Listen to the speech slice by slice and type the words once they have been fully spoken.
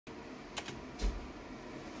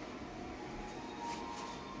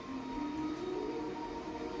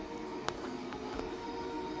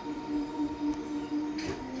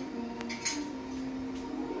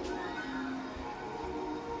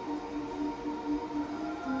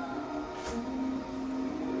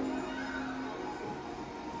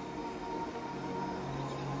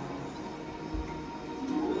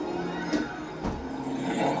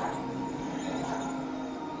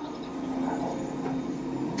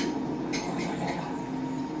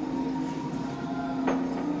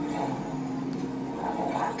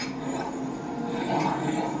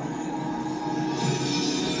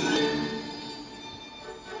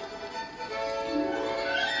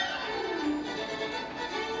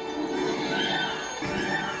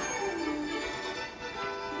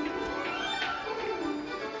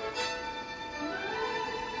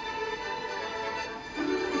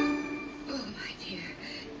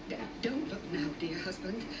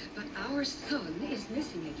But our son is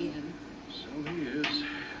missing again. So he is.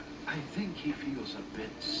 I think he feels a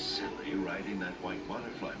bit silly riding that white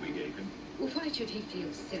butterfly we gave him. Well, why should he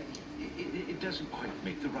feel silly? It doesn't quite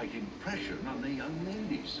make the right impression on the young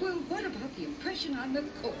ladies. Well, what about the impression on the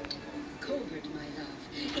court? Colbert, my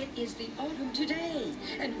love, it is the autumn today,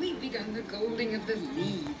 and we've begun the golding of the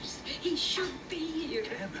leaves. He should be here.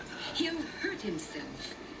 He'll hurt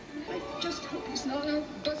himself. I just hope he's not out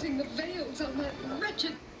buzzing the veils on that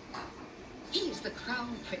wretched... He is the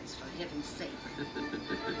crown prince, for heaven's sake.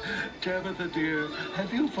 Tabitha, dear,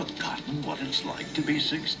 have you forgotten what it's like to be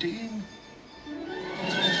 16?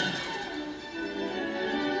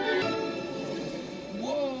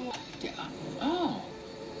 Whoa! Yeah. Oh,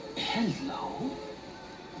 hello.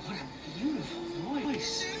 What a beautiful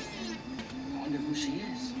voice. I wonder who she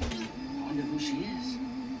is. I wonder who she is.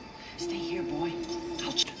 Stay here, boy.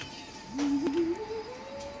 I'll check.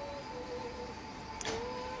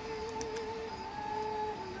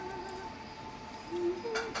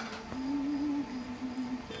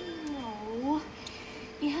 Oh,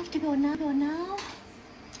 you have to go now,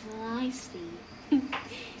 Oh, I see.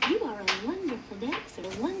 You are a wonderful dancer,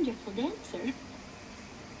 a wonderful dancer.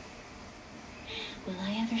 Will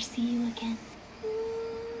I ever see you again?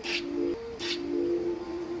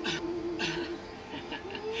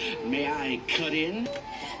 May I cut in?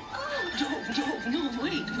 Oh, no,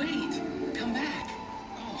 wait. Come back.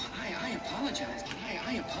 Oh, I apologize.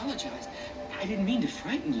 I apologize. I didn't mean to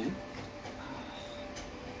frighten you.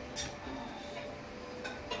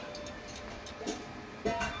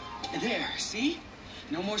 There, see?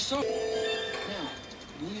 No more so. Now,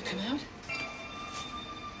 will you come out?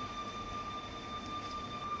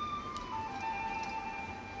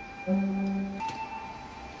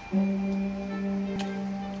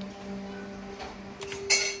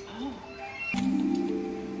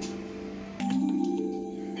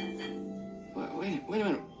 Wait a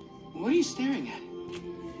minute. What are you staring at?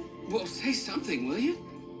 Well, say something, will you?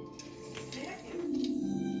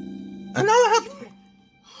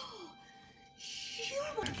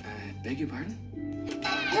 Beg your pardon?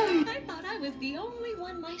 I thought I was the only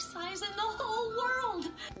one my size in the whole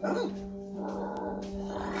world.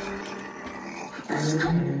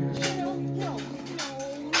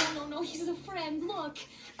 No, he's a friend. Look.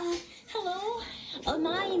 Hello?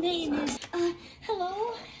 My name is,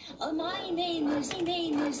 hello? My name is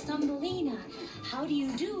Thumbelina. How do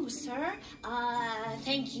you do, sir?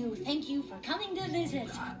 Thank you for coming to visit.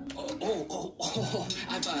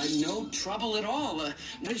 I've no trouble at all.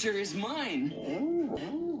 Pleasure is mine.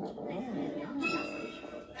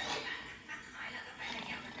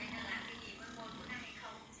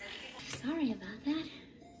 Sorry about that.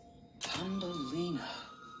 Thumbelina.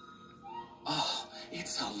 Oh,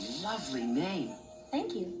 it's a lovely name.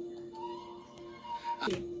 Thank you.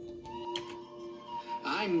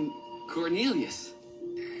 I'm Cornelius.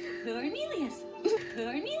 Cornelius.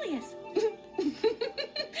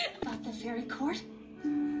 About the fairy court?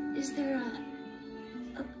 Is there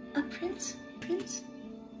a prince?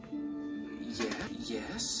 Yeah,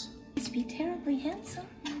 yes. Must be terribly handsome.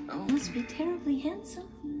 Oh. Must be terribly handsome.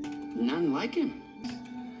 None like him.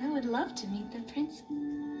 I would love to meet the prince.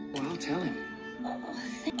 Well, I'll tell him.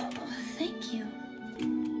 Thank you.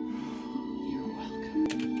 You're welcome.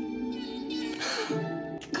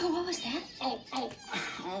 Oh, what was that?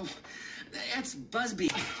 Oh, that's Busby.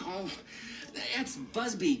 Oh, that's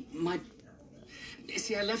Busby.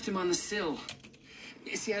 See, I left him on the sill.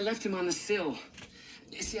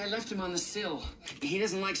 He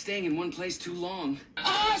doesn't like staying in one place too long.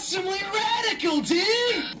 Awesomely radical,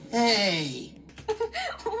 dude! Hey!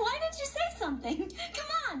 Why didn't you say something? Come